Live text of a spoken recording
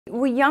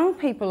Well, young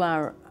people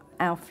are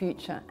our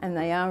future and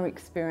they are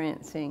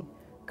experiencing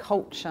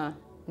culture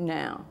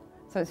now.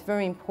 So it's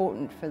very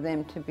important for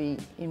them to be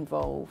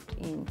involved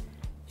in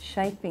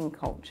shaping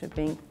culture,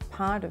 being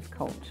part of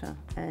culture,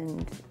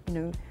 and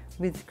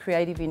with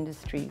creative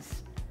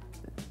industries,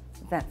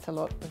 that's a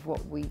lot of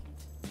what we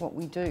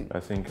do. I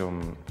think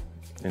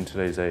in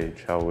today's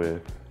age, how we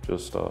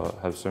just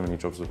have so many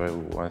jobs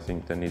available, I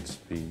think there needs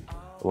to be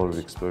a lot of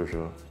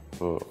exposure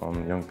for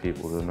young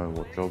people to know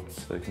what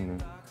jobs they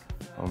can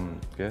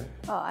get.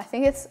 Oh, I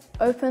think it's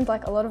opened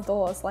like a lot of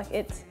doors. Like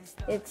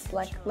it's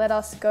like let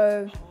us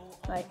go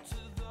like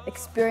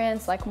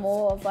experience like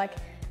more of like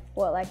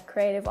what like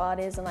creative art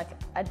is and like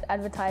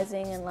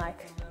advertising and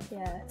like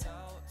I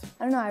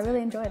don't know, I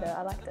really enjoyed it.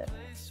 I liked it.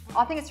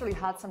 I think it's really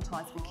hard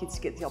sometimes for kids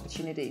to get the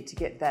opportunity to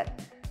get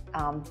that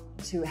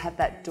to have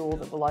that door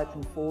that will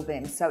open for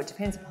them. So it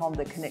depends upon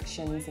the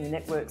connections and the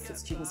networks that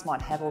students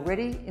might have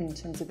already in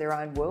terms of their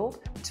own world.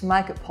 To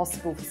make it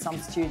possible for some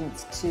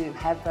students to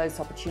have those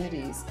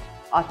opportunities,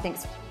 I think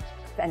is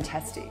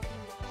fantastic.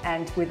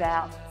 And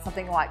without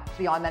something like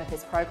the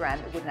iManifest program,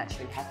 it wouldn't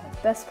actually happen.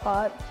 Best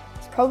part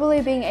is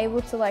probably being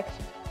able to like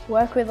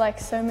work with like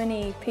so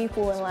many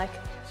people, and like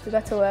we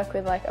got to work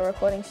with like a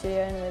recording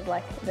studio and with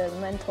like the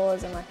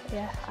mentors, and like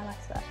I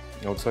liked that.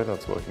 I would say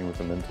that's working with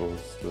the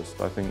mentors.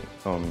 I think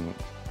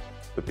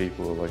the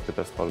people are like the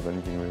best part of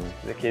anything really.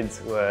 The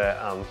kids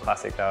were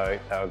classic. They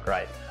were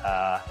great.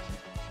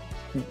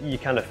 You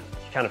kind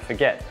of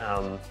forget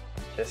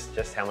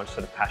just how much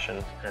sort of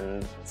passion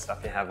and stuff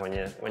you have when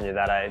you're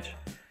that age,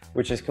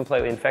 which is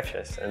completely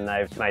infectious. And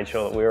they've made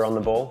sure that we were on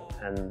the ball,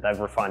 and they've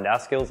refined our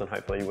skills, and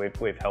hopefully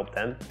we've helped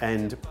them.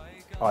 And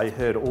I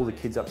heard all the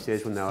kids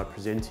upstairs when they were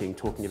presenting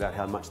talking about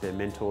how much their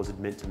mentors had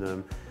meant to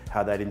them,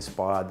 how they'd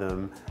inspired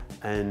them,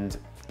 and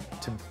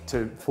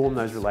to form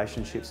those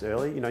relationships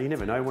early. You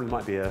never know, one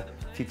might be a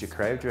future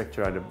creative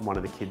director under one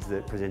of the kids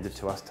that presented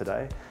to us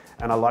today.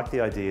 And I like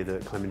the idea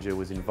that Clemenger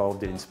was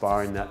involved in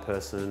inspiring that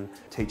person,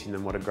 teaching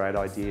them what a great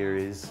idea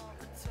is.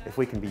 If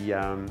we can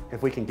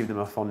give them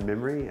a fond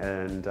memory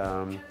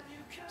and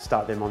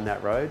start them on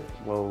that road,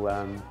 well,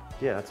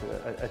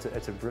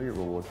 it's a brilliant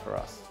reward for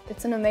us.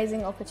 It's an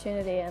amazing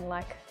opportunity, and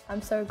like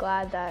I'm so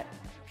glad that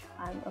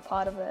I'm a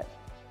part of it.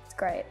 It's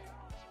great.